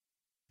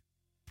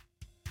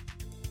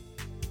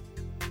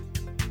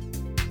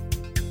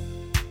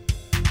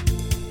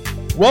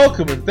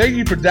Welcome and thank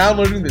you for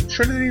downloading the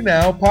Trinity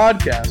Now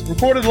podcast,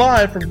 recorded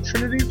live from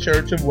Trinity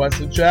Church of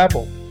Wesley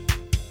Chapel.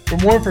 For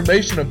more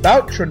information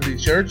about Trinity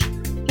Church,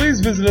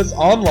 please visit us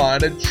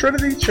online at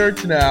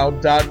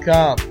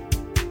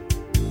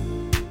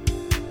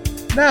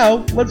trinitychurchnow.com.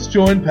 Now, let's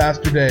join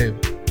Pastor Dave.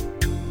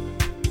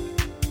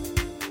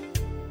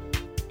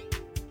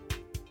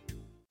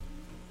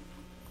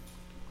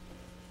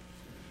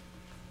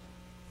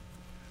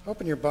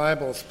 Open your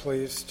Bibles,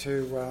 please,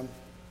 to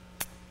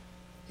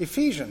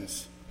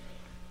Ephesians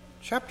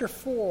chapter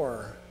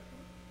 4,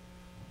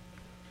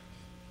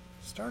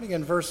 starting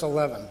in verse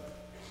 11.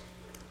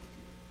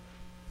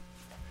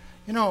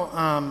 You know,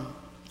 I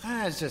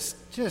was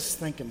just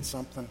thinking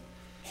something,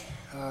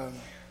 a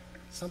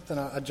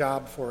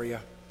job for you.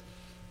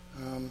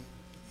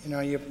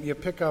 You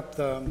pick up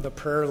the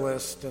prayer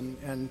list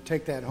and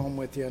take that home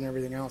with you and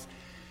everything else.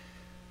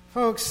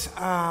 Folks,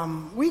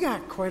 we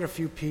got quite a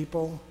few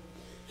people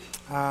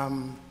that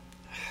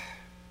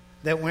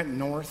went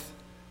north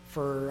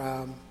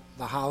for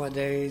the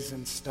holidays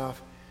and stuff.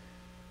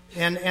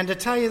 And to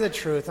tell you the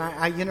truth,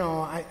 I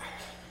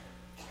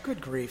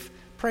good grief,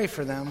 pray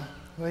for them,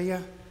 will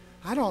you?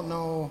 I don't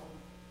know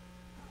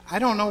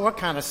what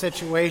kind of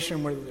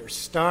situation where they're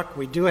stuck.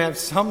 We do have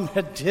some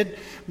that did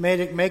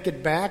make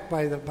it back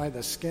by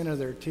the skin of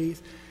their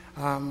teeth.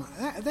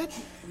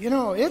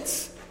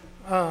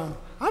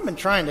 I've been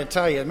trying to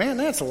tell you, man,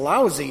 that's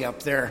lousy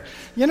up there.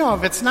 You know,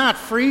 if it's not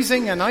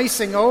freezing and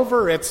icing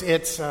over,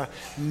 it's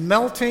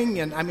melting.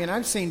 And I mean,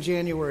 I've seen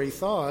January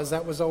thaws.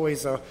 That was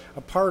always a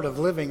part of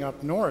living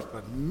up north.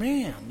 But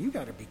man, you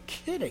got to be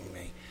kidding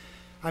me.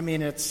 I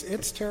mean,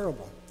 it's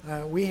terrible.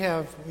 We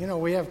have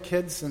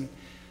kids in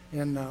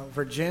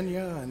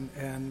Virginia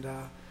and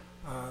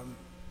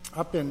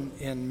up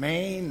in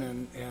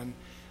Maine, and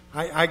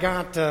I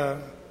got.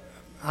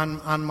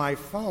 On my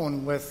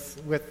phone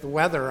with the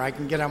weather, I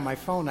can get on my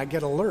phone. I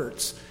get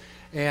alerts,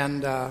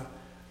 and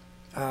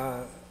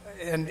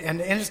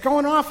it's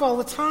going off all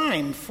the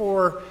time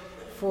for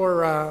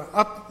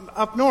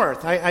up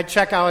north. I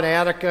check out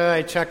Attica,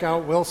 I check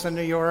out Wilson,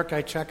 New York,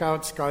 I check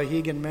out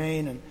Skowhegan,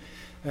 Maine,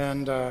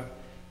 and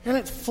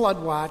it's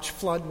flood watch.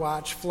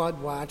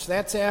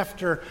 That's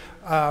after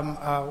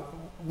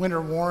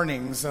winter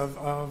warnings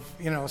of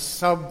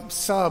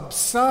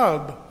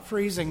sub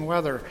freezing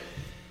weather.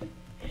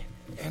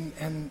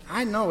 And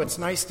I know it's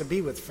nice to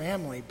be with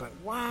family, but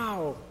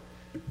wow,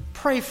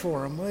 pray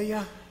for them, will you?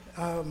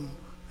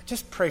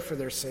 Just pray for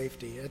their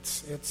safety.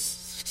 It's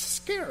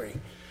scary.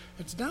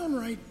 It's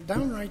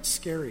downright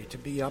scary to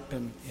be up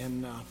in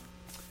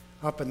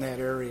that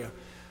area.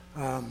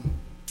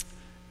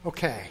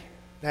 Okay,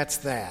 that's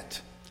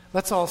that.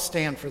 Let's all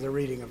stand for the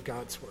reading of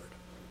God's Word.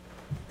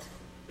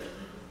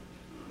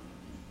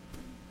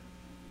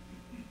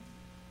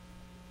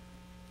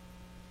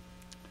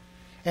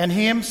 And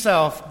he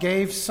himself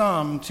gave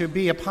some to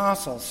be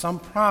apostles, some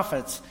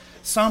prophets,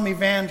 some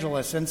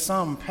evangelists, and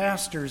some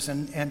pastors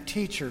and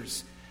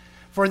teachers,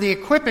 for the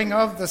equipping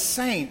of the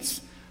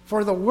saints,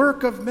 for the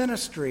work of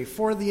ministry,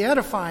 for the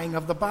edifying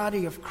of the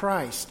body of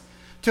Christ,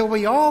 till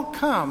we all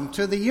come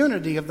to the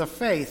unity of the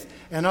faith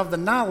and of the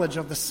knowledge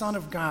of the Son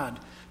of God,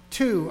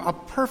 to a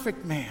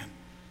perfect man,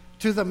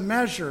 to the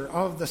measure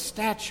of the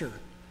stature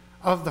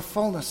of the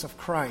fullness of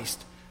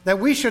Christ, that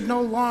we should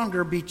no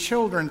longer be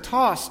children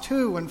tossed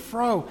to and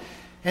fro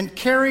and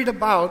carried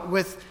about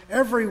with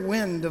every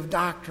wind of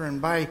doctrine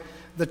by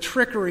the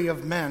trickery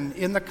of men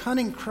in the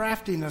cunning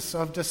craftiness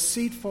of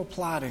deceitful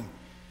plotting,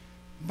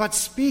 but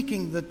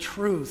speaking the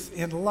truth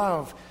in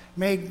love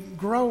may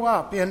grow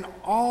up in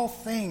all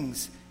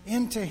things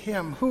into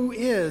him who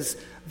is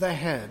the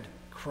head,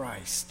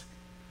 Christ,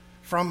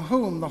 from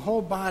whom the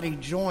whole body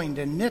joined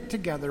and knit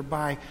together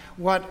by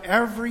what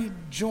every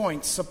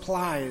joint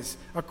supplies,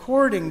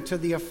 according to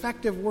the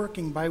effective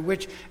working by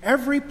which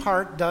every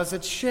part does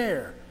its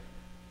share,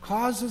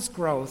 causes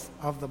growth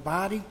of the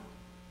body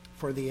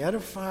for the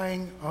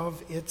edifying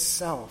of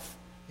itself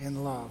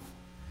in love.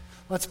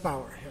 Let's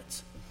bow our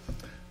heads.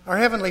 Our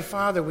Heavenly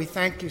Father, we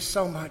thank you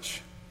so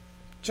much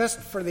just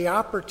for the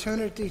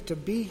opportunity to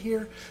be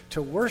here,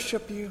 to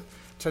worship you,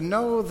 to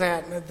know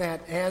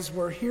that as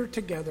we're here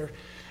together,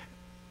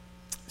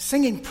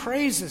 singing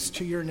praises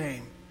to your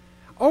name,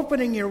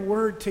 opening your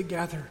word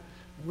together,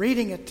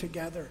 reading it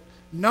together,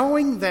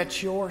 knowing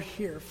that you're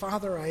here.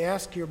 Father, I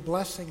ask your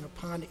blessing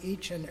upon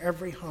each and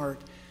every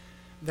heart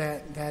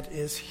that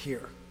is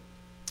here.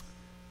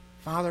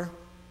 Father,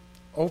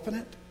 open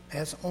it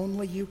as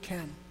only you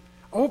can.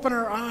 Open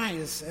our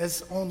eyes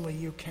as only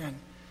you can,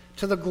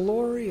 to the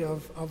glory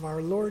of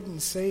our Lord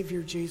and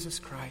Savior Jesus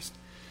Christ.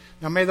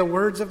 Now may the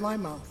words of my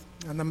mouth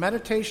and the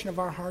meditation of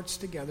our hearts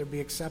together be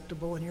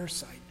acceptable in your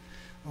sight,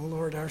 O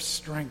Lord, our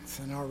strength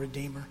and our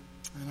Redeemer.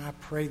 And I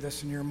pray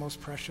this in your most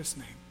precious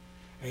name.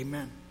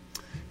 Amen.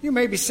 You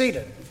may be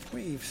seated.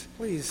 Please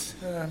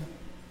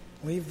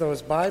leave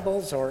those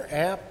Bibles or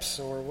apps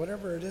or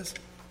whatever it is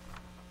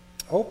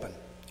open.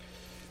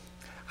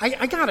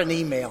 I got an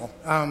email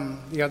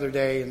the other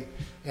day,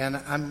 and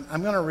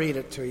I'm going to read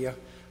it to you.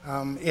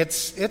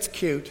 It's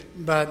cute,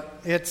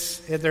 but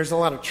there's a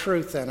lot of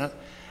truth in it,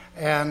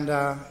 and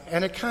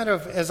it kind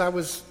of,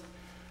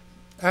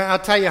 I'll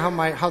tell you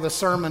how the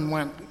sermon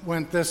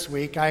went this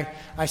week.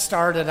 I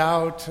started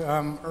out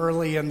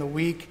early in the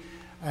week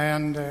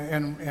and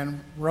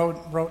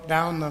wrote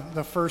down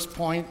the first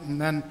point, and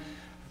then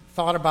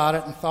thought about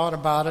it and thought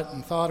about it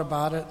and thought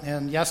about it,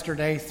 and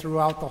yesterday threw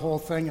out the whole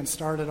thing and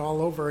started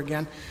all over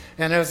again.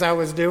 And as I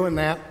was doing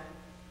that,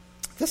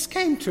 this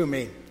came to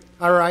me.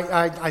 Or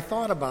I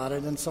thought about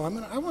it, and so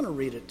I want to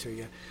read it to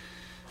you.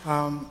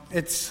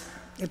 It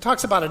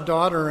talks about a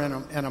daughter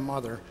and a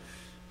mother.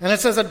 And it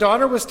says, a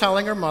daughter was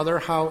telling her mother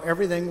how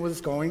everything was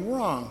going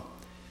wrong.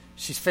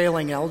 She's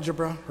failing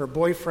algebra. Her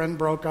boyfriend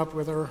broke up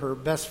with her. Her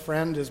best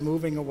friend is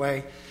moving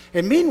away.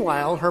 And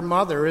meanwhile, her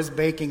mother is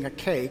baking a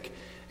cake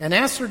and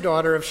asks her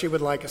daughter if she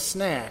would like a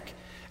snack.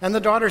 And the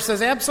daughter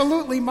says,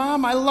 absolutely,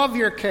 Mom, I love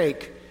your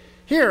cake.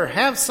 Here,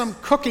 have some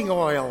cooking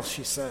oil,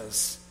 she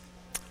says.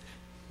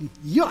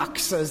 Yuck,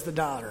 says the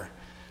daughter.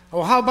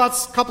 Oh, how about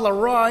a couple of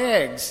raw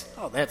eggs?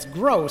 Oh, that's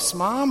gross,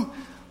 Mom.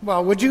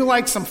 Well, would you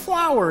like some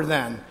flour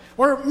then?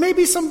 Or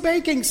maybe some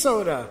baking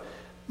soda?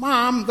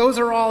 Mom, those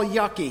are all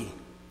yucky.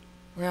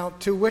 Well,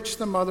 to which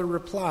the mother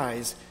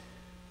replies,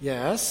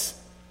 yes,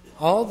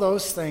 all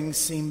those things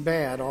seem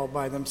bad all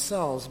by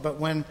themselves, but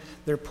when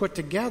they're put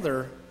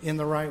together in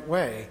the right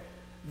way,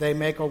 they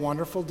make a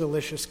wonderful,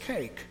 delicious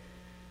cake.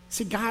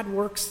 See, God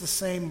works the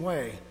same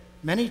way.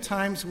 Many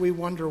times we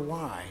wonder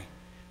why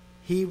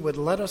He would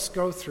let us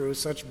go through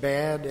such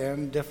bad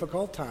and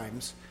difficult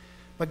times.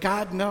 But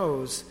God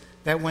knows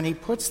that when He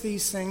puts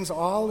these things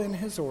all in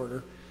His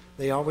order,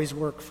 they always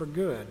work for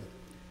good.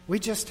 We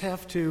just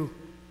have to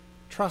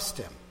trust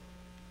Him.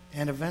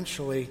 And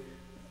eventually,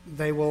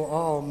 they will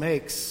all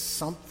make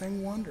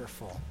something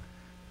wonderful.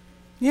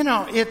 You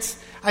know,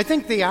 I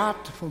think the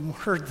optimum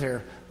word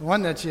there, the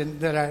one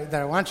that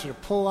I want you to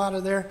pull out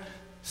of there,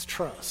 is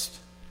trust.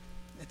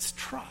 It's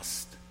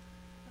trust.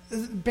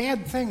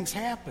 Bad things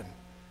happen.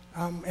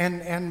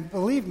 And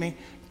believe me,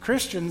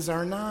 Christians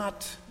are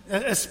not,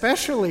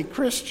 especially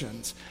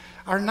Christians,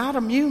 are not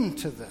immune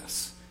to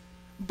this.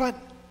 But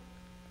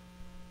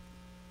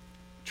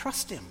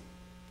trust Him.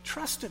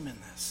 Trust Him in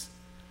this.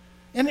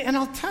 And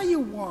I'll tell you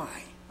why.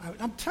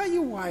 I'll tell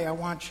you why I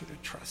want you to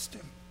trust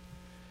Him.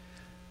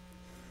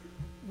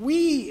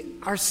 We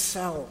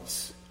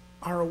ourselves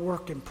are a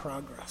work in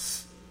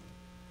progress.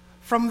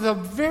 From the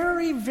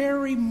very,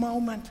 very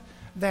moment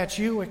that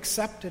you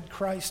accepted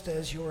Christ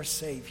as your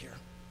Savior,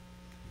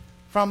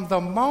 from the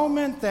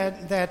moment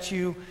that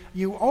you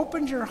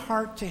opened your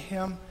heart to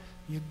Him,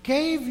 you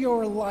gave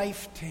your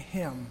life to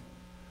Him,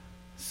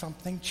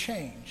 something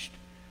changed.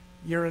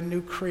 You're a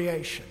new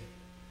creation.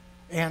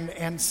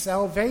 And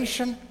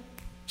salvation,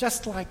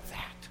 just like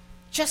that,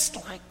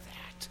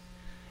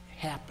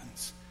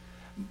 happens.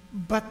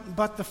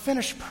 But the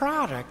finished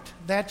product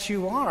that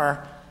you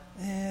are,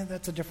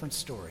 that's a different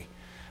story.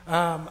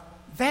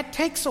 That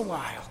takes a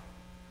while.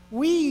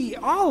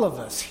 All of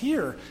us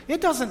here,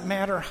 it doesn't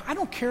matter. I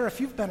don't care if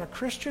you've been a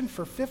Christian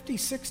for 50,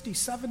 60,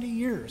 70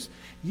 years.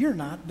 You're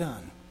not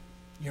done.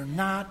 You're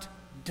not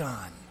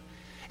done.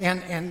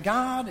 And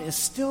God is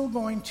still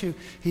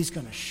He's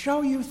going to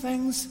show you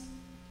things.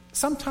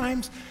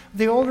 Sometimes,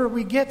 the older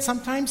we get,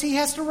 sometimes He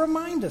has to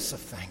remind us of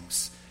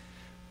things.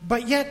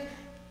 But yet,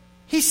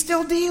 He's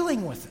still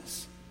dealing with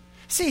us.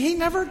 See, He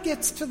never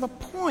gets to the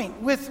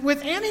point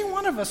with any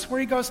one of us where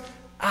He goes,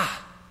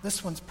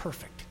 this one's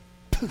perfect.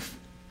 Poof.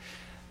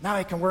 Now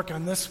I can work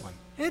on this one.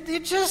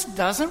 It just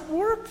doesn't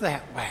work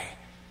that way.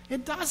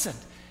 It doesn't.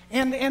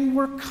 And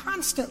we're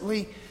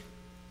constantly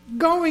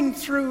going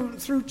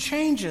through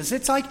changes.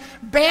 It's like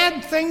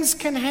bad things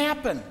can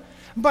happen.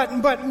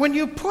 But when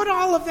you put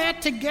all of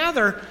that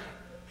together,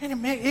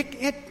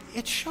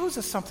 it shows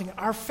us something.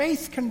 Our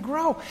faith can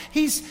grow.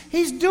 He's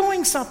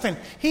doing something.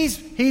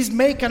 He's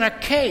making a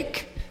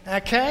cake,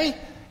 okay?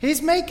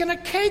 He's making a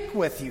cake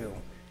with you.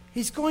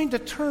 He's going to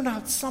turn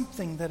out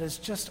something that is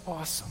just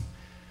awesome.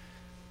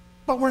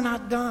 But we're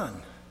not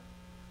done.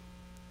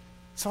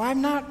 So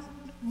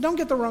don't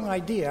get the wrong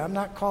idea. I'm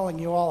not calling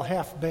you all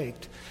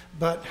half-baked,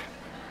 but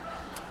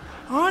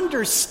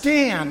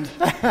understand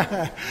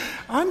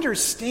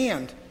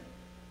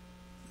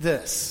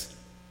this.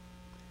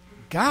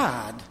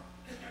 God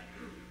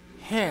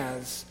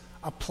has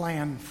a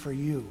plan for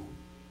you.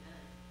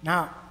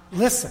 Now,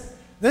 listen,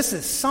 this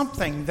is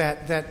something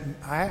that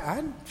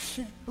I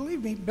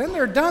believe me, been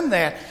there, done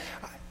that.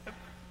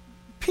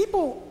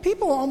 People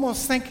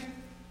almost think,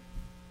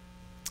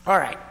 all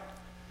right,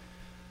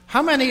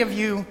 how many of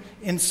you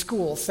in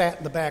school sat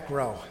in the back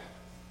row?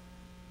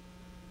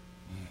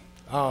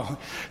 Oh,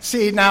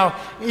 see, now,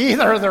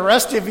 either the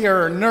rest of you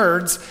are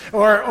nerds,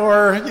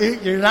 or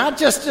you're not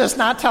just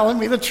not telling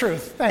me the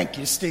truth. Thank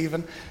you,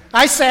 Stephen.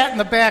 I sat in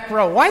the back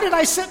row. Why did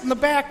I sit in the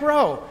back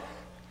row?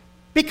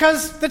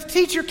 Because the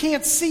teacher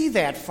can't see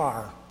that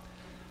far.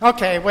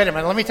 Okay, wait a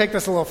minute. Let me take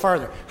this a little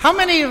farther. How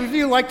many of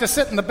you like to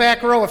sit in the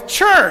back row of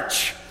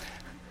church?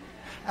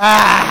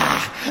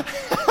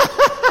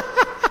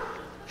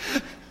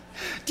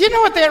 Do you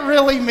know what that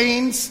really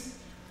means?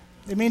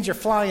 It means you're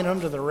flying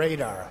under the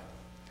radar.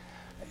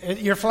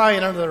 You're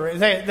flying under the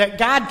radar. That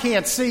God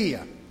can't see you.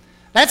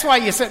 That's why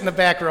you sit in the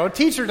back row.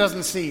 Teacher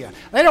doesn't see you.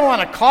 They don't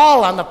want to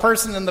call on the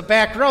person in the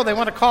back row. They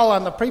want to call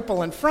on the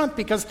people in front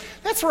because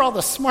that's where all the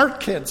smart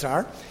kids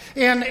are.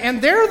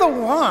 And they're the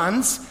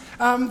ones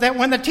that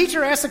when the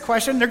teacher asks a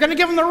question, they're going to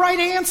give them the right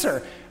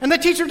answer. And the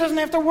teacher doesn't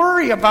have to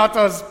worry about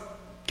those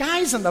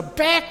guys in the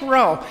back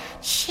row.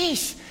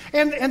 Jeez.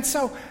 And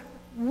so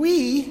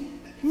me,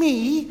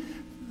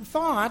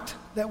 thought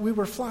that we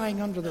were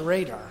flying under the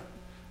radar.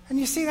 And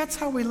you see, that's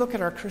how we look at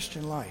our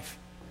Christian life.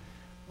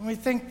 When we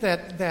think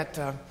that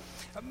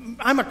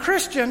I'm a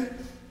Christian,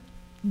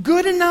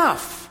 good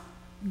enough.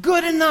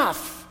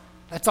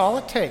 That's all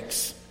it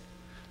takes.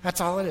 That's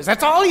all it is.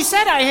 That's all he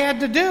said I had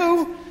to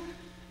do.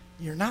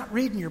 You're not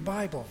reading your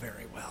Bible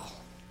very well.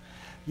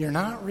 You're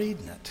not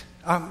reading it.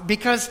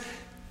 Because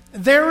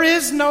there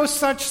is no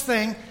such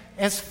thing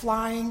as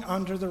flying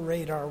under the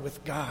radar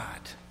with God.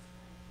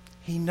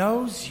 He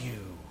knows you.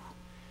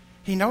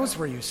 He knows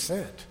where you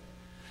sit.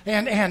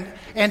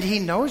 And he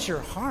knows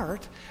your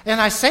heart. And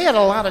I say it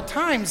a lot of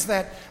times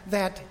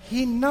that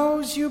he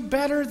knows you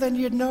better than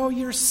you know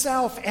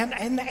yourself. And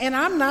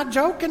I'm not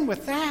joking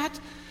with that.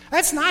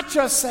 That's not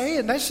just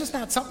saying. That's just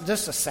not something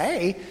just to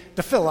say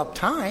to fill up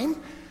time.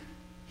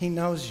 He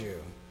knows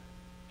you.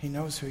 He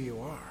knows who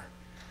you are.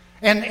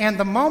 And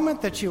the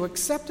moment that you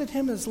accepted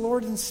him as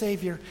Lord and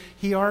Savior,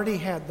 he already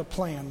had the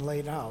plan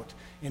laid out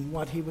in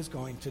what he was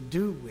going to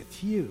do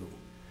with you.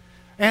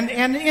 And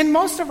in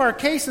most of our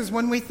cases,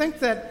 when we think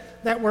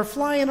that we're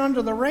flying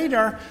under the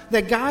radar,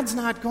 that God's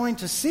not going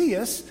to see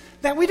us,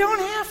 that we don't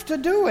have to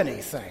do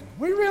anything.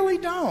 We really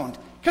don't,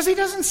 because he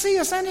doesn't see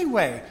us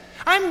anyway.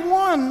 I'm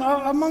one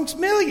amongst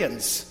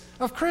millions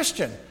of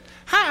Christians.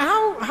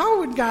 How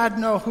would God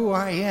know who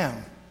I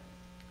am?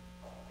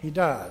 He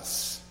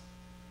does.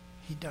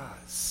 He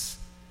does.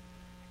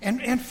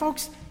 And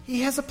folks,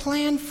 he has a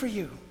plan for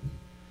you.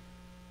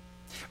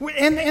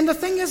 And the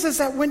thing is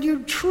that when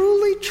you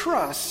truly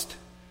trust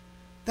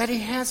that he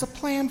has a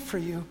plan for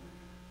you,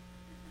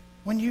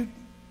 when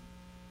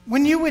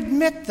you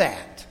admit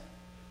that,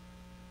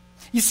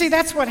 you see,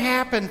 that's what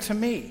happened to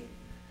me.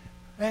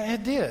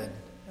 It did.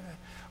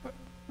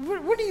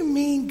 What do you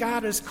mean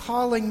God is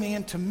calling me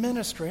into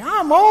ministry?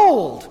 I'm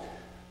old.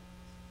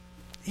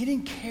 He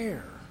didn't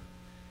care.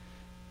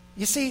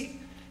 You see,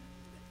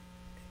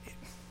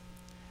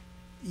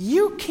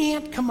 you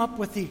can't come up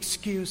with the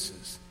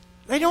excuses.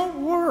 They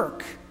don't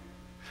work.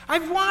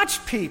 I've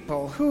watched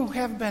people who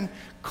have been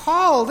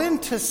called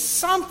into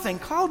something,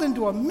 called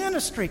into a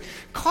ministry,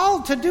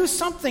 called to do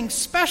something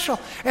special,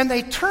 and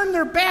they turn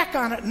their back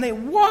on it and they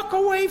walk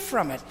away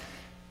from it.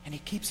 And he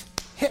keeps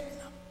hitting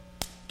them,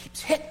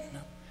 keeps hitting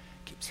them,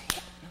 keeps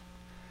hitting them.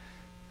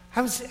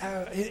 I was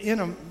in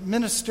a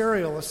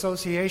ministerial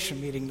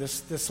association meeting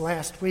this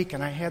last week,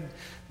 and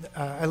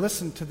I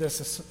listened to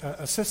this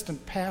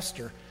assistant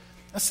pastor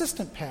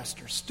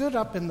stood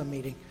up in the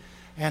meeting,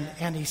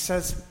 and he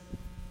says,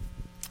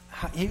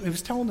 he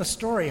was telling the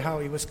story how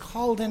he was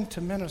called into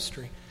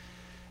ministry,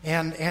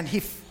 and he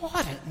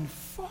fought it and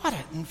fought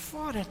it and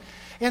fought it,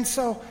 and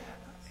so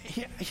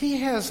he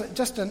has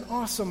just an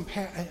awesome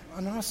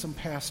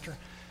pastor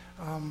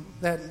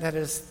that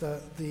is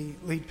the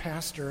lead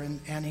pastor,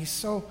 and he's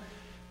so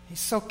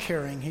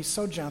caring, he's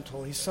so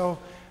gentle, he's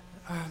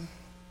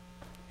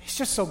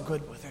just so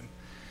good with him,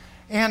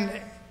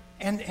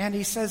 and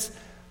he says,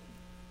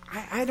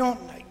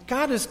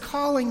 God is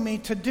calling me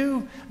to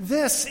do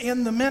this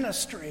in the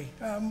ministry,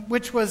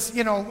 which was,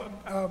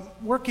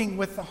 working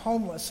with the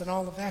homeless and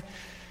all of that.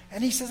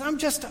 And he says, I'm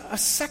just a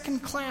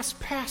second-class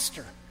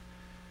pastor.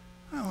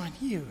 Oh, and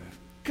you have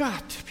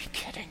got to be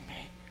kidding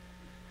me.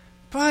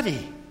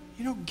 Buddy,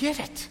 you don't get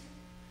it.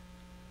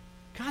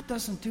 God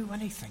doesn't do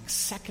anything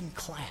second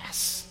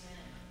class.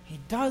 He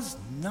does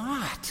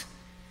not.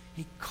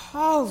 He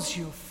calls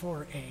you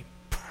for a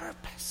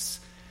purpose.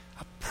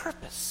 A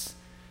purpose.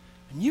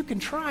 And you can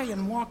try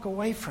and walk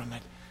away from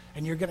it,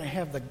 and you're going to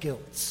have the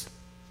guilts.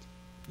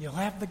 You'll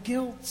have the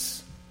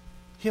guilts.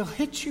 He'll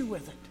hit you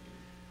with it.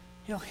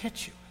 He'll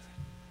hit you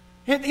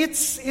with it.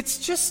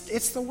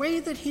 It's the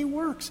way that he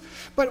works.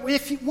 But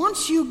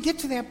once you get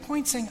to that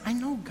point saying, I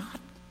know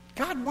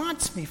God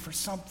wants me for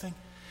something.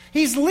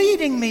 He's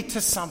leading me to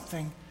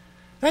something.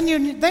 Then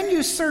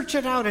you search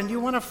it out, and you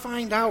want to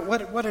find out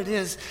what it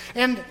is.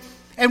 And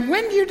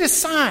when you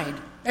decide,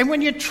 and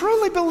when you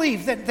truly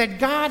believe that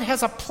God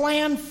has a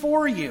plan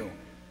for you,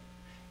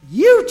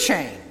 you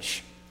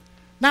change.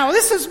 Now,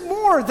 this is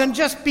more than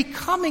just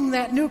becoming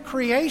that new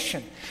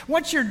creation.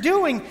 What you're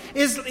doing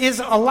is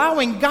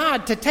allowing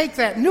God to take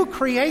that new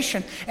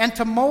creation and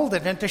to mold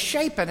it and to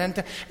shape it. And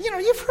to,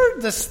 you've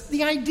heard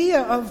the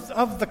idea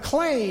of the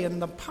clay and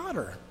the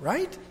potter,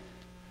 right?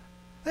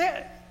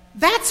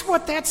 That's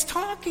what that's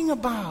talking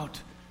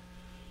about.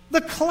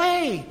 The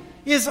clay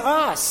is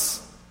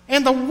us.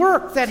 And the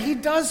work that he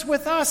does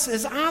with us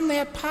is on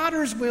that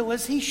potter's wheel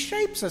as he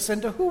shapes us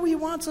into who he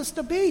wants us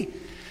to be.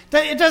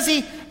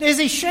 Is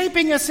he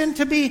shaping us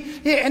into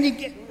be? And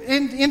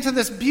into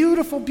this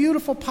beautiful,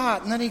 beautiful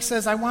pot, and then he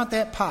says, I want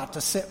that pot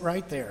to sit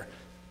right there.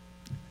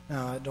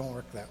 No, it don't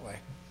work that way.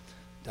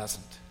 It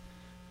doesn't.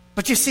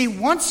 But you see,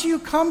 once you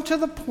come to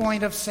the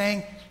point of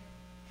saying,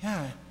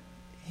 yeah,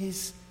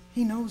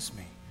 he knows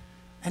me,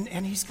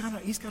 and he's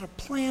got a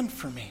plan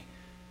for me.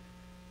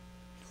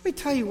 Let me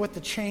tell you what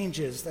the change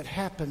is that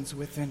happens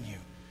within you.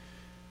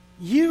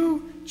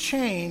 You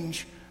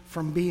change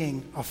from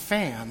being a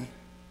fan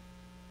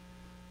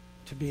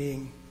to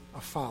being a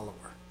follower.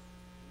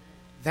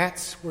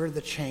 That's where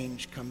the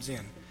change comes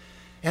in.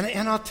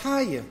 And I'll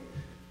tell you,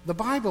 the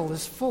Bible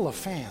is full of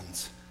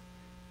fans.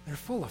 They're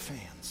full of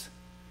fans.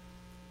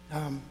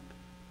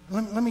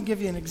 Let me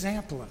give you an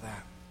example of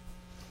that.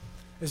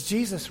 As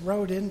Jesus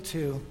rode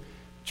into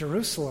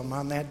Jerusalem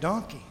on that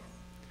donkey,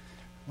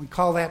 we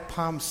call that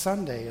Palm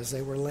Sunday, as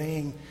they were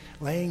laying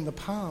the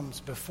palms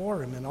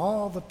before him, and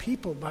all the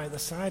people by the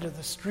side of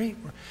the street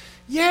were,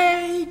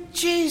 yay,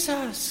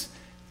 Jesus,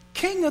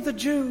 King of the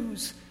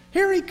Jews,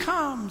 here he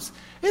comes.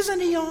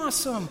 Isn't he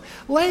awesome?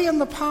 Laying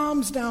the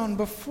palms down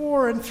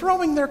before and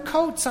throwing their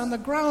coats on the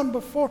ground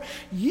before,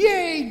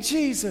 yay,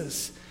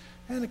 Jesus.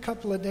 And a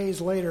couple of days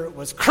later it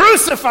was,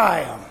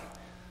 crucify him.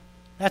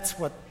 That's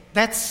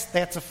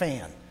a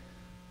fan.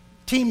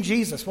 Team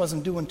Jesus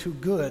wasn't doing too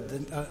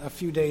good a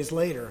few days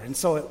later, and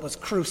so it was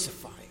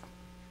crucify him.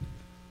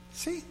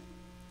 See?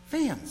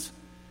 Fans.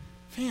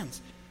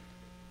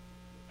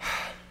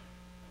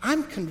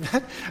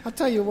 I'll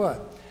tell you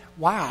what.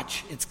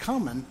 Watch, it's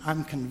coming.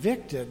 I'm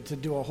convicted to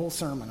do a whole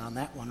sermon on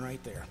that one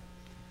right there.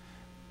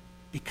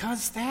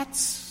 Because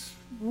that's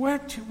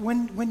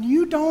when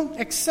you don't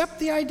accept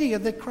the idea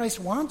that Christ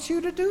wants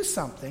you to do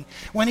something,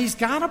 when he's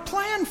got a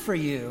plan for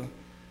you,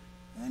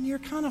 then you're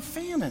kind of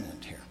fanning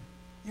it here.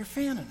 You're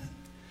fanning it.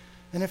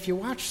 And if you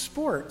watch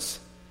sports,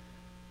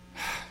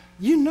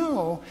 you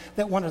know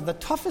that one of the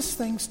toughest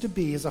things to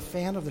be is a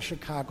fan of the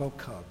Chicago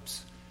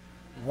Cubs.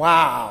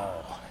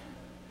 Wow.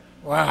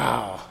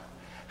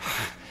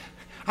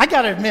 I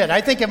got to admit,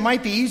 I think it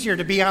might be easier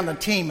to be on the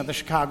team of the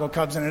Chicago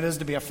Cubs than it is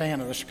to be a fan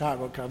of the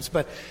Chicago Cubs.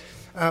 But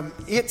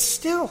it's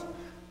still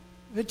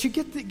that you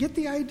get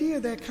the idea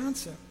of that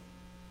concept.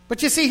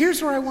 But you see,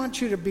 here's where I want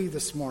you to be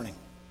this morning.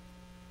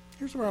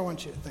 Here's where I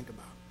want you to think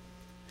about.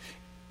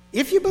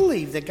 If you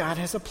believe that God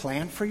has a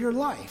plan for your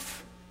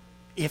life,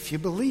 if you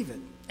believe it,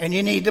 and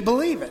you need to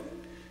believe it,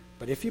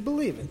 but if you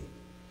believe it,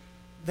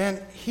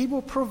 then he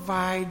will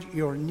provide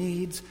your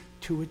needs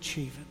to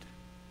achieve it.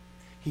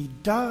 He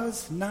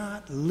does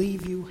not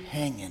leave you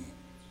hanging.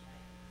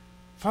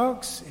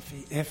 Folks,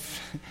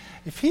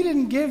 if he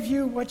didn't give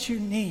you what you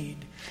need,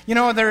 you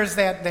know, there's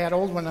that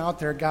old one out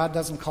there, God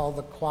doesn't call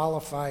the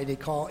qualified, he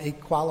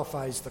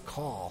qualifies the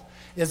call,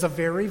 is a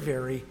very,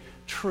 very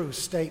true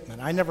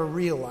statement. I never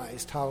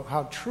realized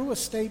how true a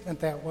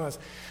statement that was.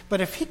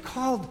 But if he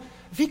called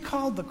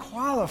the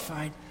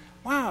qualified,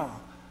 wow,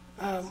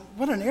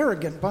 what an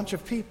arrogant bunch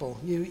of people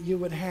you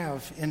would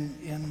have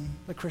in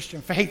the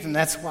Christian faith. And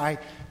that's why,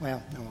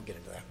 well, I won't get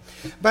into that.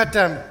 But,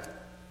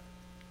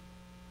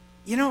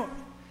 you know,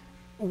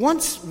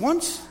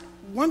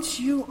 once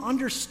you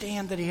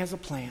understand that he has a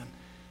plan,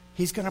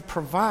 he's going to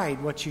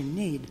provide what you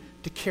need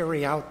to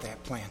carry out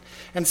that plan.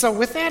 And so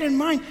with that in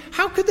mind,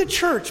 how could the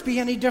church be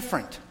any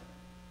different?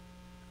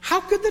 How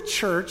could the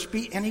church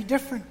be any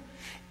different?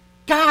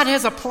 God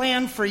has a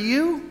plan for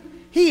you.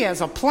 He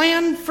has a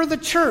plan for the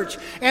church.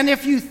 And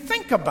if you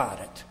think about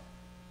it,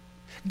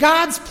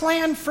 God's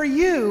plan for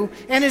you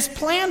and his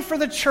plan for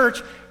the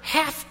church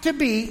have to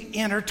be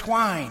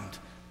intertwined.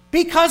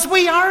 Because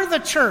we are the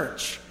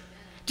church.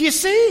 Do you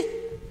see?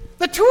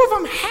 The two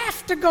of them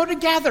have to go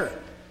together.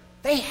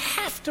 They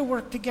have to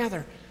work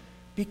together.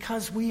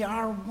 Because we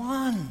are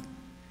one.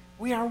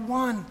 We are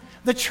one.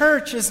 The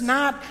church is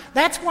not,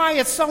 that's why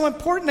it's so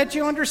important that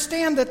you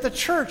understand that the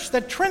church,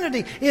 the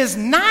Trinity, is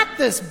not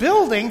this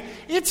building,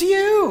 it's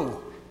you.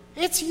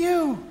 It's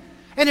you.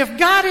 And if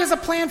God has a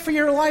plan for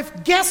your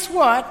life, guess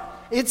what?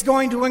 It's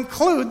going to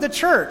include the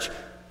church.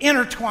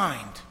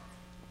 Intertwined.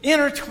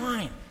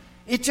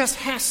 It just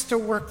has to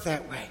work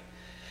that way.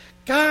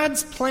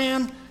 God's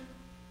plan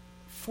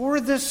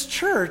for this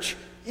church,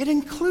 it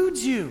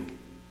includes you.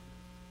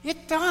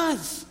 It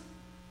does.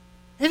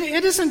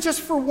 It isn't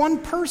just for one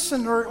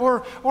person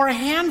or a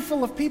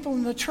handful of people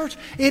in the church.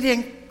 It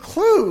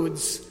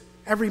includes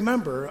every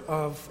member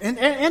of and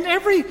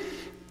every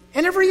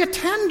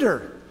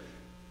attender.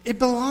 It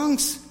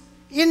belongs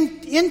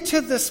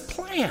into this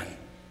plan.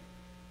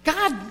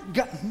 God,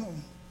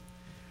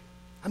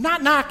 I'm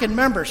not knocking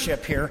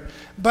membership here,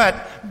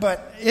 but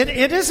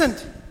it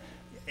isn't.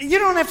 You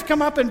don't have to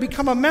come up and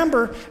become a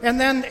member and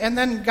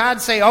then God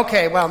say,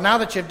 okay, well, now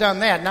that you've done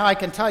that, now I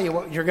can tell you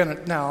what you're going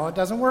to... No, it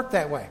doesn't work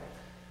that way.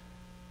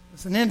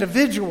 It's an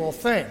individual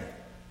thing.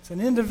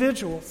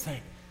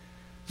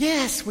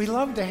 Yes, we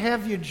love to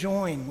have you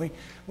join.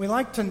 We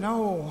like to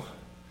know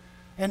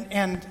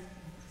and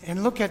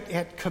look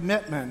at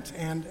commitment,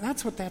 and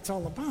that's what that's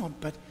all about.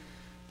 But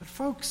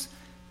folks,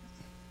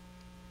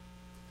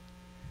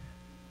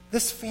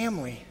 this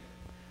family,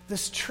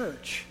 this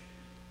church,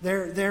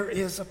 there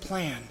is a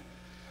plan.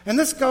 And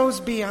this goes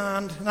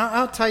beyond, now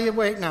I'll tell you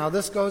right now,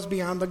 this goes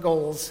beyond the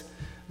goals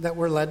that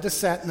we're led to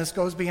set, and this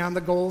goes beyond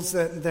the goals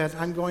that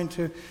I'm going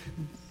to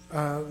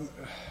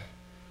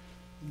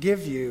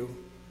give you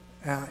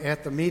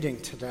at the meeting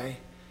today.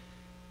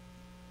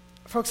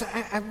 Folks,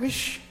 I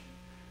wish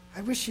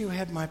you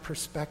had my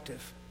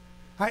perspective.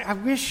 I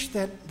wish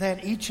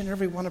that each and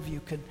every one of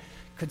you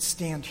could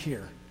stand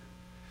here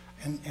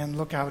and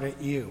look out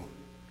at you.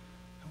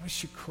 I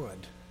wish you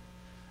could.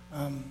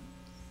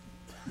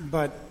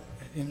 But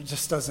it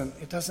just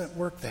doesn't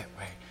work that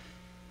way.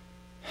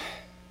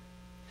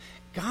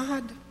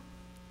 God,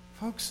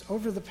 folks,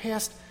 over the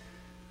past,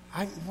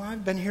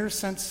 I've been here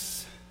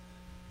since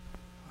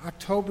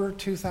October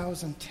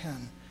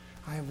 2010.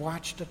 I have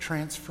watched a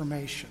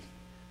transformation.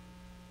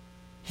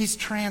 He's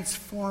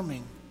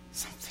transforming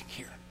something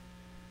here.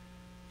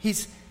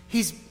 He's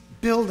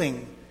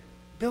building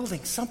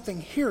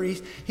something here.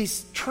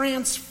 He's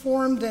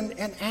transformed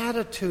an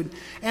attitude,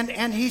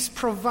 and he's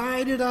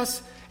provided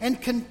us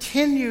and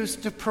continues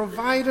to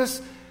provide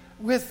us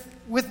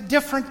with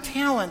different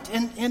talent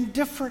in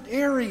different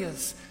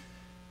areas.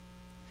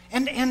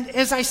 And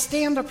as I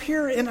stand up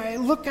here and I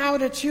look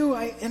out at you,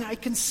 and I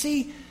can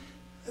see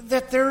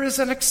that there is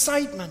an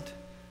excitement.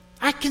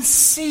 I can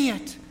see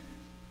it.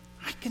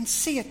 I can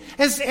see it.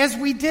 As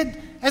we did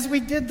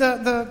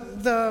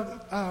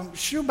the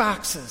shoe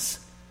boxes,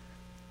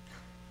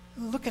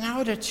 looking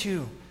out at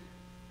you,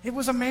 it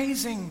was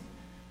amazing.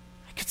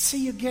 I could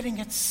see you getting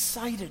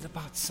excited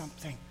about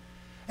something,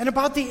 and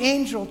about the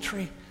angel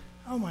tree.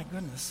 Oh my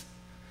goodness,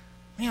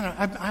 man!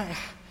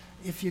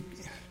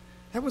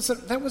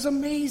 That was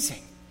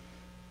amazing.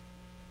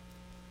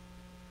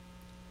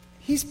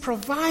 He's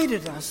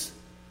provided us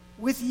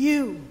with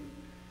you.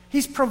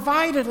 He's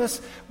provided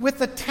us with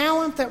the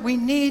talent that we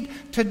need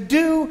to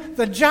do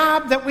the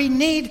job that we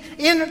need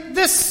in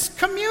this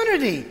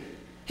community.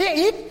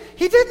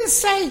 He didn't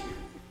say,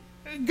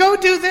 go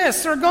do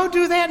this or go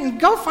do that and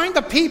go find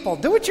the people.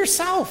 Do it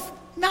yourself.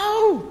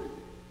 No.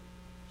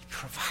 He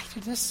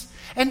provided us.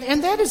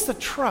 And that is the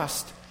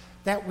trust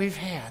that we've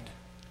had.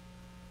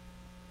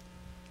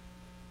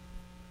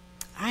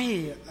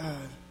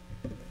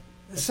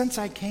 Since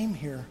I came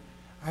here,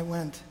 I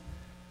went,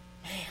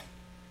 man,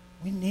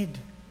 we need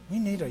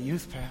a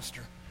youth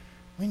pastor.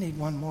 We need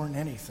one more than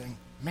anything.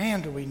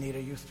 Man, do we need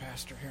a youth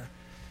pastor here.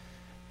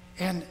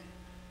 And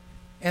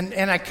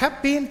I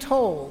kept being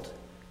told,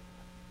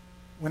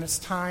 when it's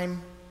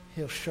time,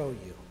 he'll show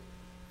you.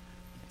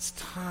 When it's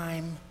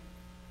time,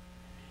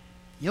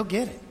 you'll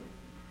get it.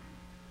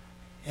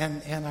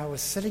 And I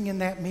was sitting in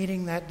that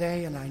meeting that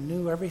day, and I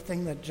knew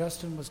everything that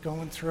Justin was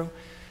going through.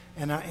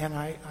 And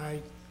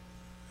I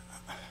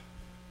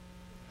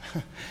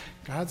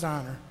God's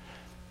honor,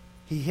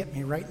 he hit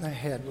me right in the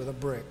head with a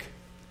brick.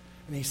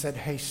 And he said,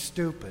 hey,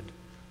 stupid,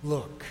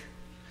 look.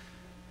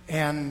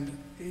 And,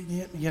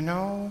 you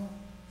know,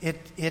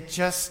 it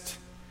just,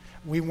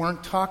 we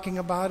weren't talking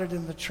about it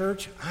in the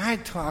church. I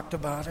talked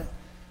about it.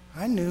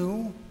 I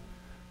knew.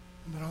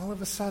 But all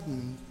of a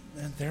sudden,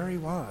 there he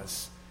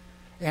was.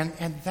 And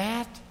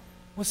that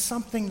was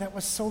something that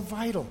was so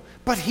vital.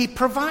 But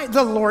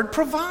the Lord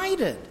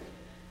provided.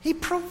 He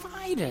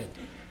provided.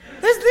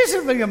 These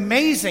are the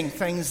amazing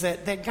things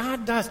that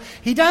God does.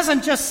 He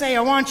doesn't just say,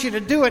 I want you to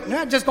do it, and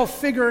not just go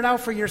figure it out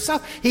for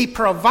yourself. He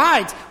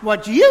provides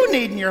what you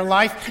need in your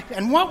life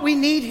and what we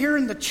need here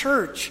in the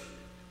church.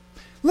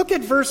 Look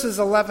at verses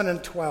 11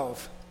 and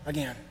 12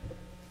 again.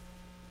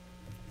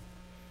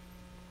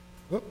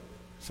 Whoop,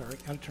 sorry,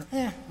 gotta turn.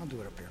 I'll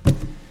do it up here.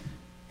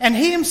 And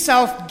he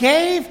himself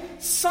gave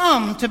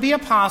some to be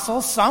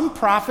apostles, some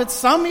prophets,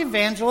 some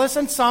evangelists,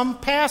 and some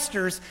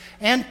pastors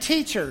and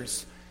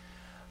teachers,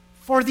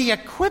 for the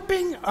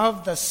equipping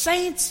of the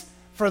saints,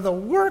 for the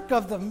work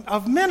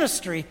of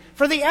ministry,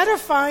 for the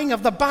edifying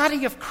of the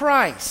body of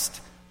Christ.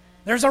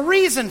 There's a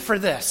reason for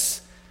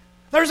this.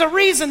 There's a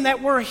reason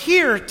that we're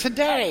here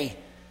today.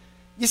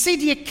 You see,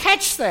 do you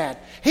catch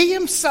that? He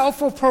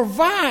himself will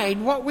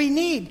provide what we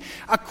need.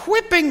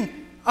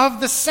 Equipping of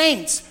the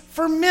saints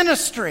for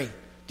ministry.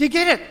 Do you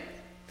get it?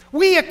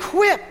 We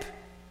equip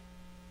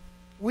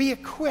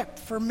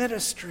for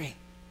ministry.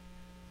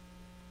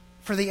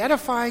 For the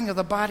edifying of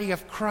the body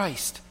of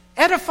Christ.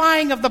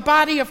 Edifying of the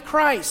body of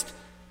Christ.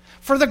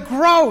 For the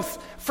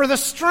growth, for the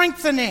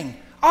strengthening.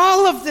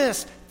 All of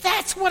this,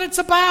 that's what it's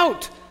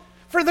about.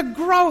 For the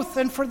growth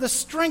and for the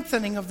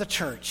strengthening of the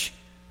church.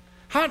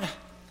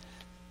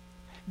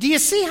 Do you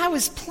see how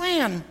his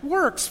plan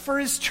works for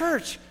his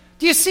church?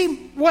 Do you see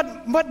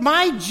what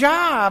my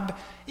job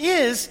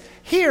is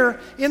here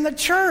in the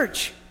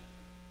church?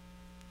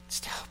 It's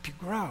to help you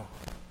grow.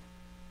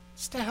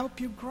 It's to help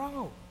you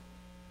grow.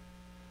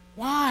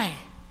 Why?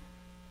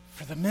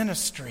 For the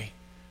ministry,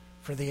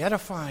 for the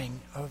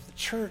edifying of the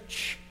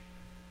church.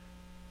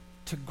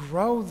 To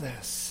grow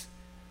this.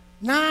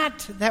 Not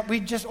that we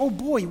just, oh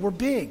boy, we're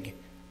big.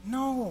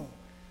 No.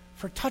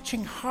 For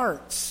touching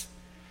hearts.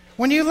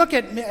 When you look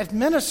at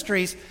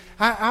ministries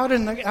out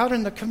in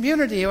the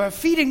community, or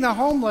feeding the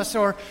homeless,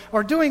 or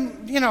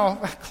doing,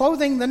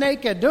 clothing the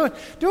naked,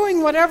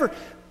 doing whatever,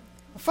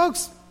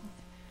 folks,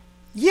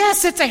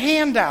 Yes, it's a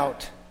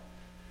handout,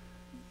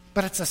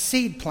 but it's a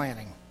seed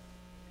planting.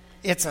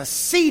 It's a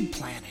seed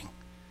planting.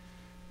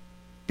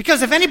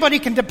 Because if anybody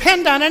can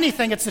depend on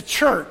anything, it's the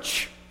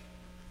church.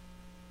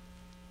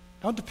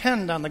 Don't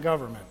depend on the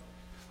government.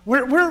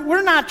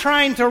 We're not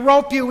trying to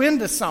rope you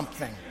into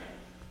something.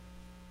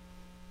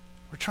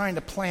 We're trying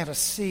to plant a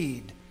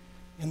seed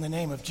in the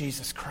name of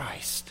Jesus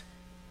Christ.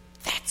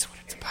 That's what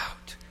it's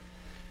about.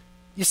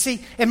 You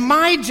see, and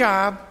my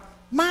job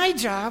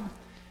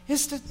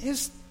is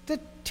to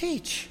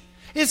teach,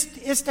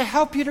 is to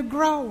help you to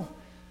grow,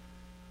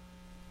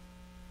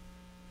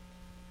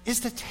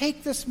 is to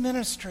take this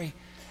ministry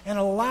and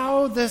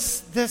allow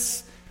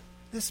this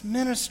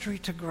ministry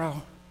to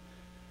grow,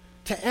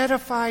 to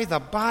edify the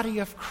body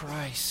of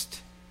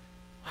Christ.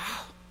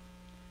 Wow.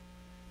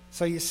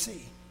 So you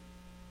see,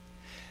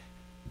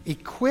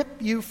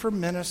 equip you for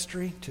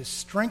ministry to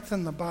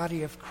strengthen the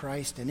body of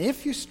Christ. And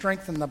if you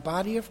strengthen the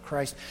body of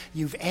Christ,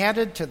 you've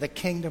added to the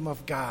kingdom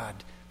of God.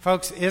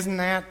 Folks, isn't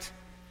that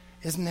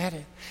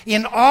it?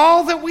 In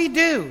all that we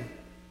do,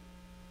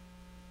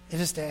 it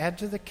is to add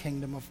to the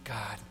kingdom of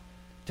God,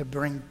 to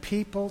bring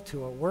people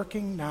to a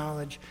working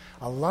knowledge,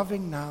 a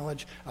loving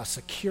knowledge, a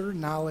secure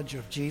knowledge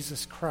of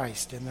Jesus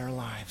Christ in their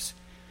lives.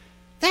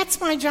 That's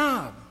my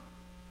job.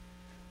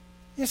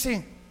 You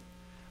see,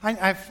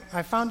 I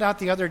found out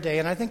the other day,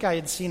 and I think I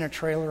had seen a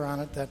trailer on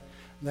it,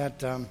 that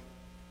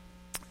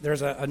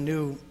there's a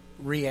new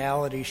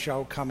reality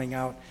show coming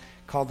out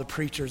called The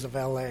Preachers of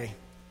L.A.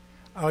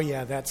 Oh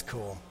yeah, that's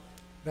cool.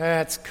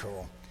 That's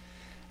cool.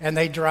 And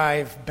they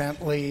drive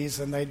Bentleys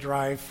and they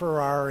drive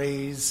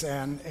Ferraris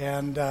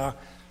and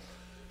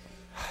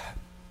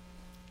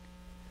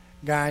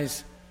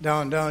guys,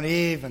 don't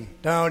even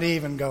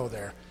go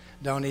there.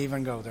 Don't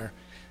even go there.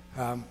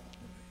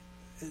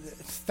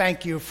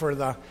 Thank you for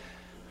the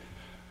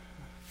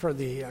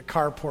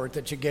carport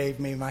that you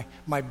gave me.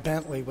 My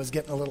Bentley was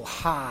getting a little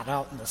hot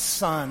out in the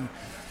sun.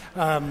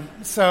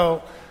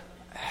 So,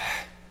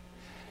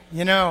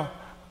 you know,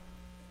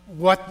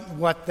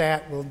 what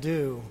that will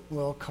do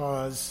will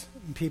cause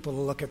people to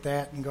look at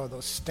that and go,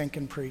 those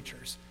stinking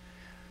preachers.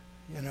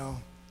 You know,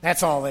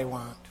 that's all they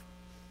want.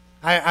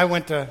 I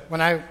went to,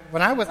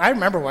 I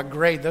remember what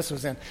grade this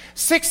was in.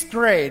 6th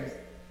grade,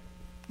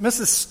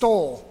 Mrs.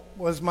 Stoll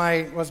was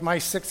my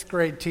 6th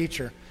grade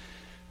teacher.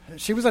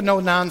 She was a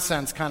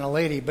no-nonsense kind of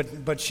lady,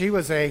 but she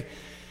was a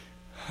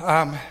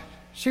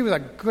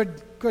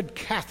good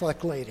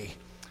Catholic lady.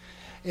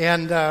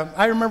 And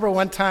I remember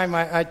one time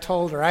I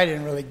told her, I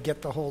didn't really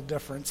get the whole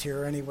difference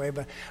here anyway,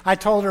 but I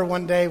told her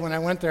one day when I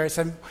went there, I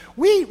said,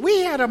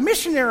 we had a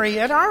missionary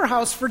at our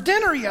house for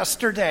dinner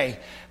yesterday,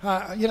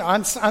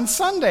 on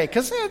Sunday,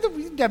 because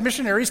the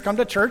missionaries come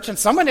to church and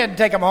someone had to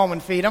take them home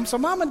and feed them, so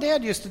Mom and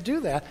Dad used to do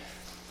that.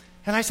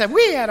 And I said,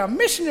 we had a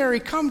missionary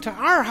come to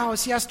our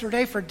house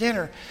yesterday for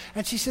dinner.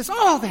 And she says,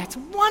 oh, that's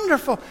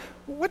wonderful.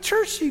 What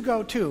church do you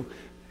go to?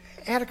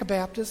 Attica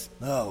Baptist?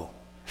 No.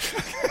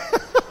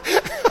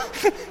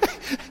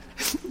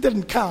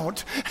 Didn't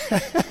count.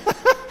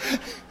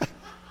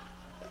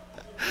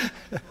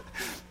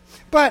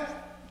 But,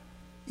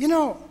 you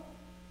know,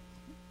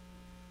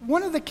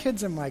 one of the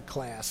kids in my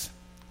class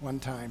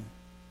one time,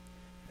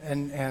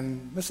 and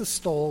Mrs.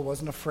 Stoll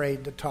wasn't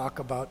afraid to talk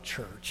about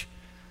church,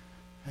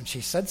 and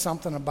she said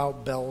something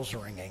about bells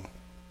ringing.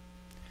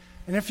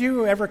 And if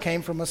you ever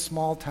came from a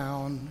small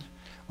town,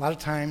 a lot of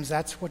times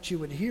that's what you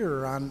would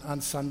hear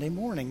on Sunday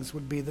mornings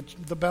would be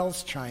the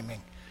bells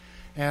chiming.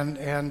 And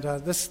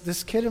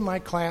this kid in my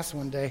class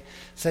one day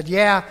said,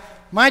 yeah,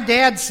 my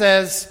dad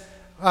says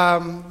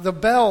the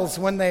bells,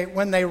 when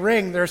they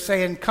ring, they're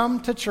saying,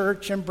 come to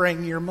church and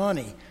bring your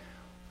money.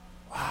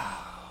 Wow.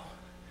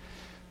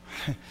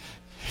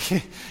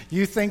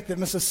 You think that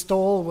Mrs.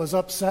 Stoll was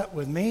upset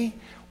with me?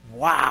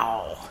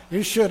 Wow.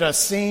 You should have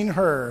seen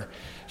her.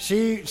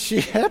 She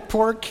that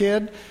poor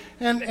kid,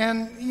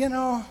 and you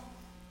know,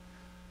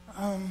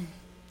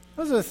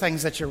 those are the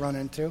things that you run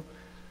into.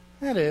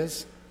 That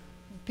is.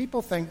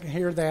 People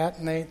hear that,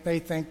 and they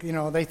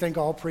think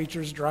all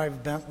preachers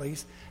drive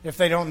Bentleys if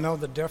they don't know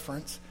the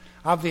difference.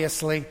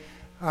 Obviously,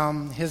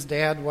 his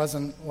dad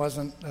wasn't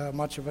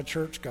much of a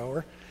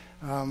churchgoer.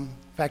 In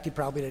fact, he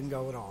probably didn't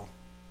go at all,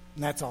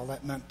 and that's all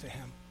that meant to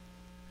him.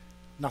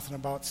 Nothing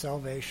about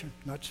salvation,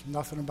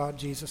 nothing about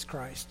Jesus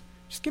Christ.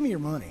 Just give me your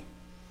money.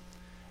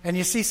 And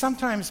you see,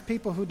 sometimes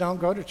people who don't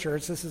go to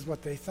church, this is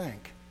what they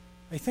think.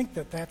 They think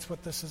that that's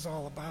what this is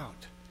all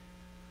about.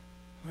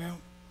 Well,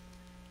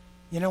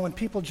 you know, when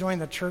people join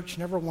the church,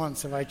 never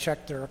once have I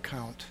checked their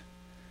account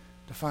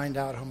to find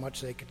out how much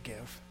they could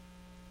give.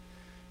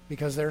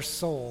 Because their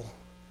soul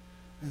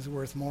is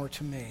worth more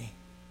to me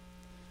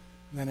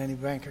than any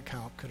bank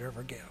account could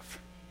ever give.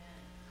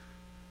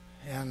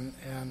 And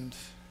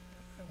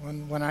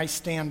when I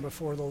stand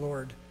before the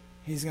Lord,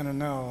 He's going to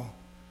know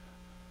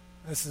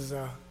this is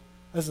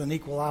an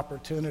equal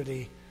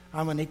opportunity.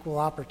 I'm an equal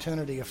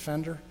opportunity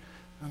offender,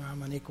 and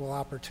I'm an equal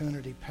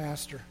opportunity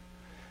pastor.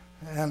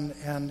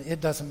 And it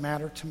doesn't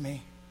matter to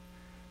me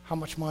how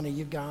much money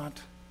you got.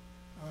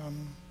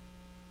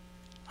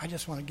 I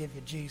just want to give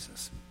you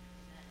Jesus.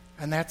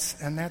 And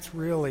that's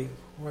really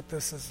what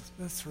this is.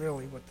 That's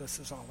really what this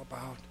is all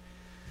about.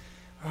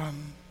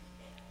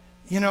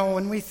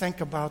 When we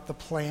think about the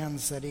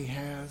plans that he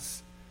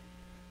has,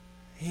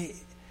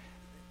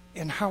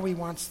 and how he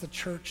wants the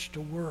church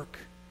to work,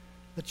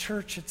 the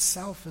church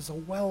itself is a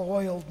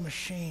well-oiled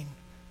machine.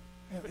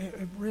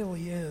 It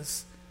really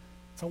is.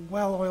 It's a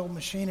well-oiled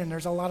machine, and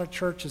there's a lot of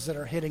churches that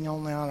are hitting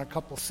only on a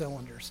couple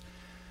cylinders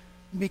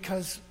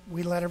because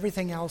we let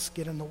everything else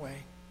get in the way.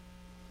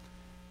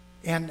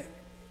 And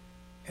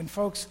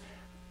folks,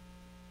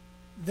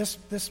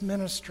 this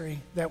ministry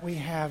that we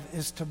have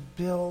is to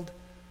build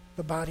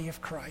the body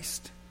of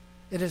Christ.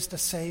 It is to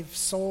save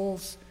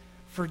souls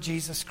for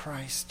Jesus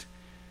Christ.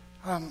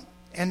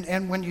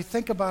 And when you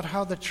think about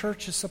how the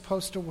church is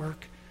supposed to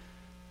work,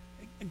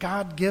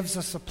 God gives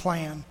us a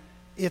plan.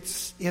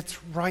 It's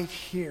right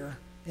here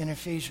in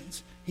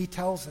Ephesians. He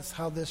tells us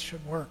how this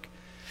should work.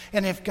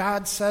 And if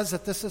God says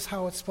that this is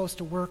how it's supposed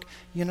to work,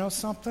 you know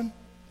something?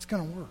 It's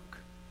going to work.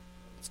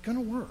 It's going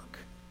to work.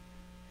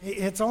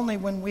 It's only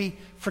when we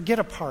forget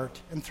a part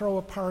and throw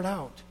a part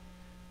out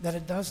that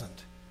it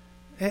doesn't.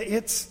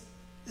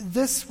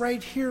 This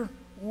right here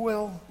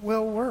will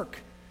work.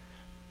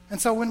 And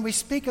so when we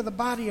speak of the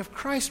body of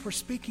Christ, we're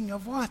speaking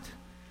of what?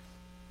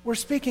 We're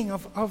speaking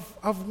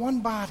of one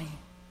body.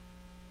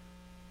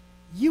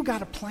 You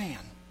got a plan.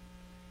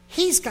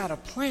 He's got a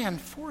plan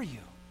for you.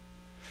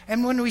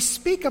 And when we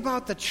speak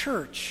about the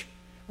church,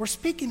 we're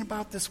speaking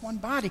about this one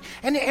body.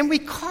 And we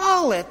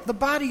call it the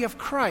body of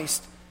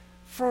Christ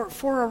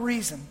for a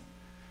reason.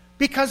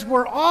 Because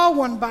we're all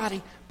one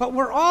body, but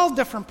we're all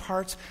different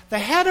parts. The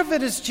head of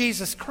it is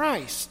Jesus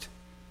Christ.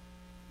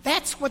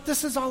 That's what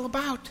this is all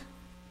about.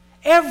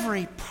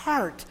 Every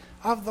part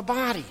of the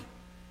body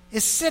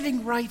is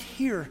sitting right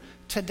here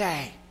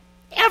today.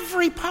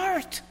 Every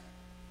part.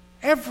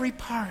 Every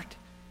part.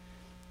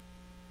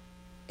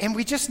 And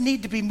we just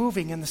need to be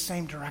moving in the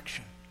same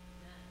direction.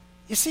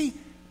 You see,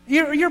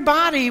 your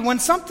body, when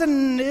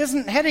something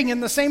isn't heading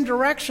in the same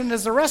direction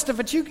as the rest of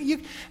it, have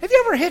you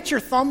ever hit your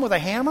thumb with a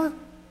hammer?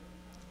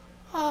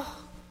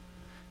 Oh.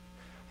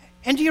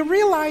 And do you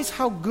realize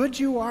how good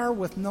you are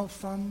with no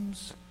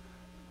thumbs?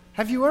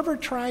 Have you ever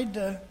tried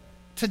to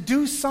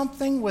do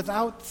something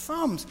without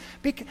thumbs?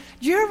 Do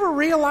you ever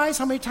realize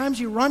how many times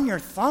you run your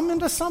thumb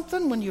into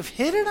something when you've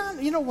hit it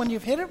on? When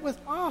you've hit it with,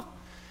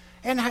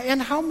 and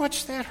how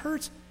much that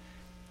hurts.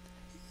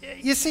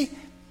 You see,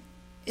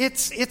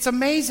 it's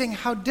amazing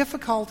how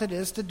difficult it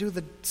is to do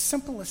the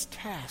simplest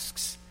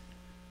tasks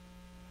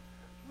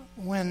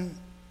when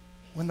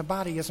the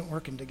body isn't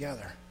working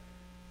together.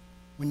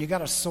 When you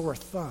got a sore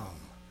thumb.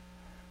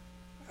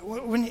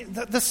 When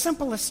the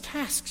simplest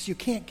tasks you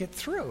can't get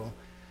through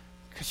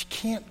because you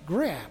can't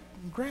grab,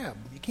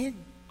 you can't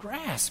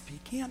grasp, you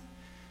can't.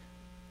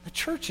 The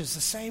church is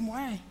the same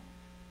way.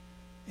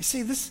 You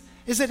see,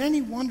 is it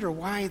any wonder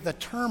why the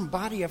term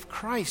body of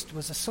Christ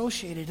was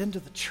associated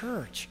into the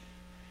church?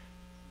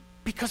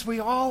 Because we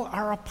all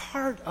are a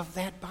part of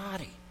that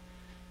body.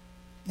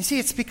 You see,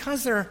 it's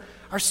because there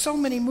are so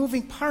many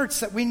moving parts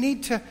that we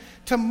need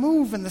to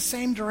move in the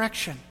same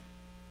direction.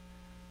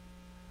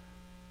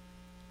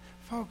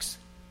 Folks,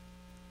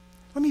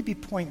 let me be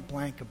point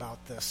blank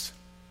about this.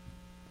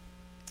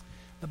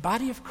 The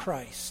body of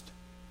Christ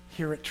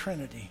here at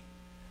Trinity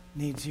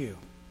needs you.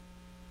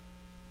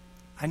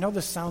 I know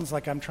this sounds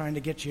like I'm trying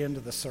to get you into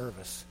the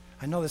service.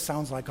 I know this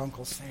sounds like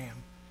Uncle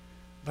Sam,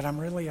 but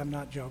I'm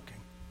not joking.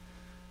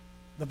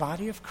 The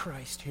body of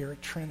Christ here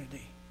at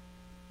Trinity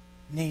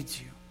needs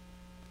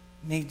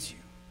you.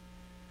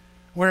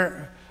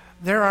 Where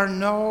there are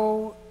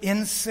no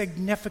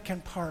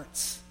insignificant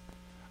parts.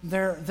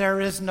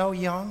 There is no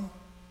young.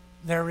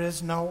 There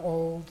is no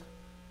old.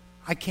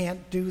 I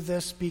can't do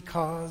this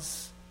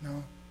because.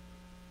 No.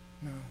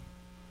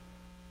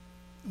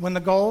 When the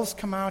goals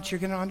come out, you're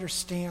going to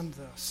understand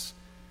this.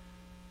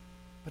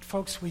 But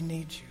folks, we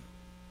need you.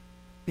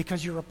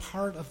 Because you're a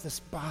part of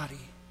this body.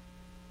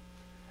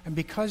 And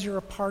because you're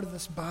a part of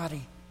this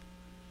body,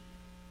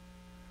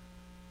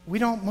 we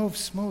don't move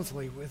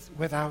smoothly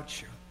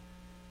without you.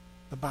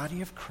 The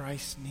body of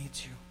Christ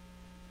needs you.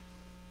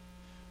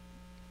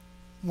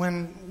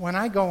 When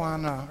I go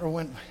on,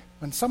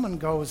 when someone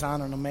goes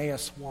on an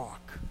Emmaus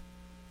walk,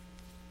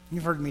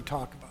 you've heard me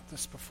talk about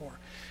this before.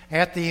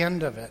 At the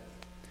end of it,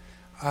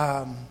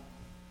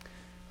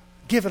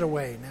 give it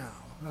away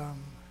now.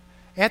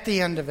 At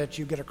the end of it,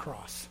 you get a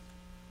cross.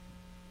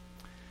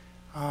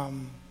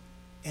 And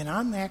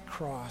on that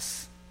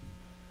cross,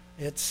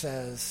 it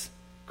says,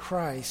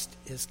 Christ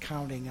is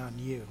counting on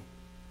you.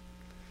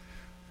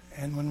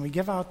 And when we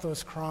give out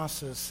those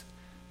crosses,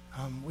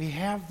 we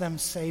have them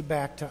say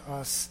back to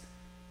us,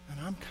 and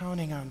I'm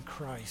counting on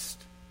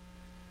Christ.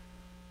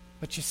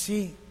 But you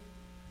see,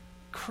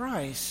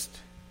 Christ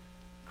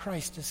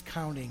is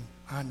counting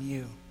on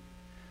you.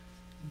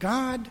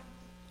 God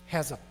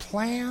has a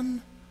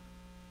plan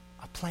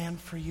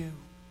for you.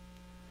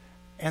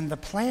 And the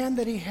plan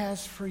that he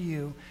has for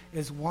you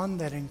is one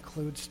that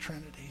includes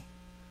Trinity.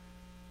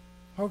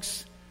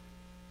 Folks,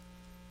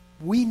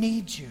 we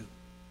need you.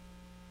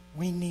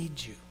 We need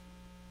you.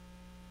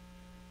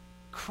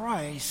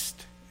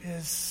 Christ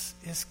is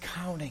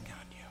counting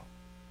on you.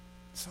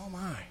 So am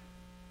I.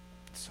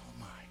 So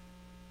am I.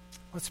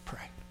 Let's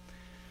pray.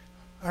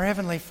 Our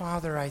Heavenly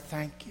Father, I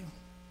thank you.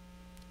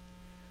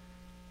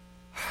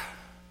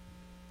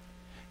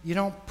 You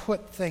don't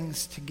put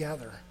things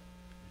together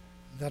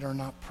that are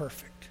not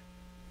perfect.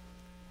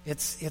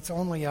 It's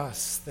only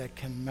us that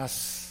can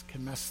mess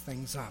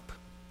things up.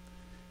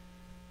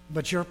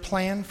 But your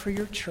plan for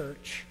your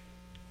church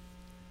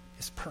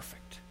is perfect.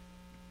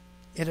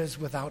 It is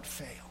without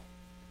fail.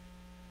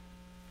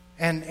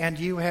 And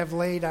you have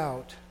laid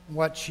out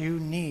what you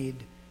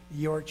need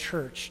your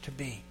church to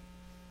be.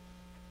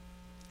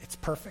 It's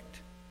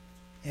perfect.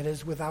 It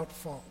is without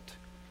fault.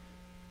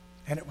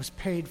 And it was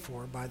paid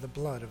for by the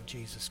blood of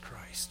Jesus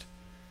Christ.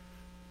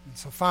 And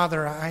so,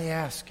 Father, I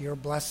ask your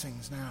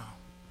blessings now.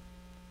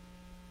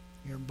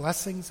 Your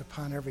blessings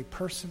upon every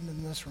person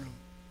in this room.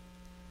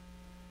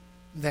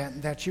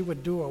 That you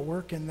would do a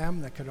work in them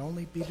that could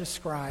only be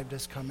described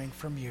as coming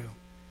from you.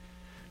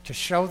 To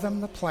show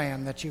them the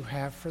plan that you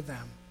have for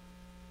them.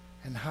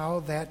 And how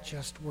that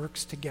just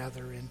works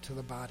together into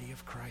the body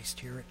of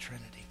Christ here at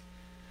Trinity.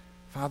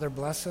 Father,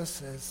 bless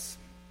us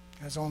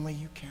as only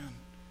you can.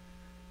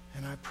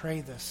 And I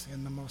pray this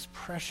in the most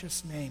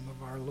precious name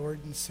of our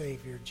Lord and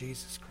Savior,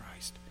 Jesus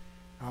Christ.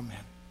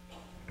 Amen.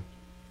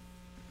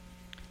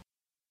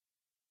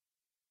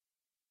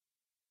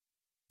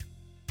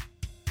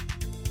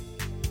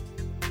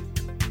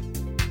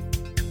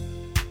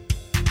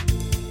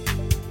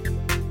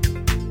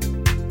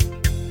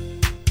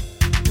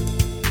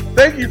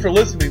 Thank you for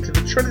listening to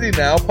the Trinity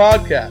Now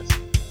podcast.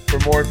 For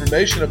more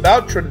information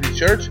about Trinity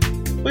Church,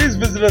 please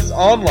visit us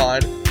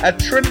online at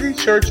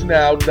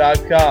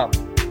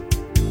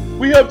trinitychurchnow.com.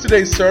 We hope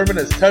today's sermon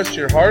has touched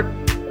your heart,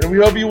 and we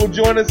hope you will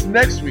join us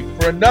next week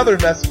for another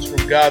message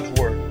from God's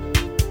Word.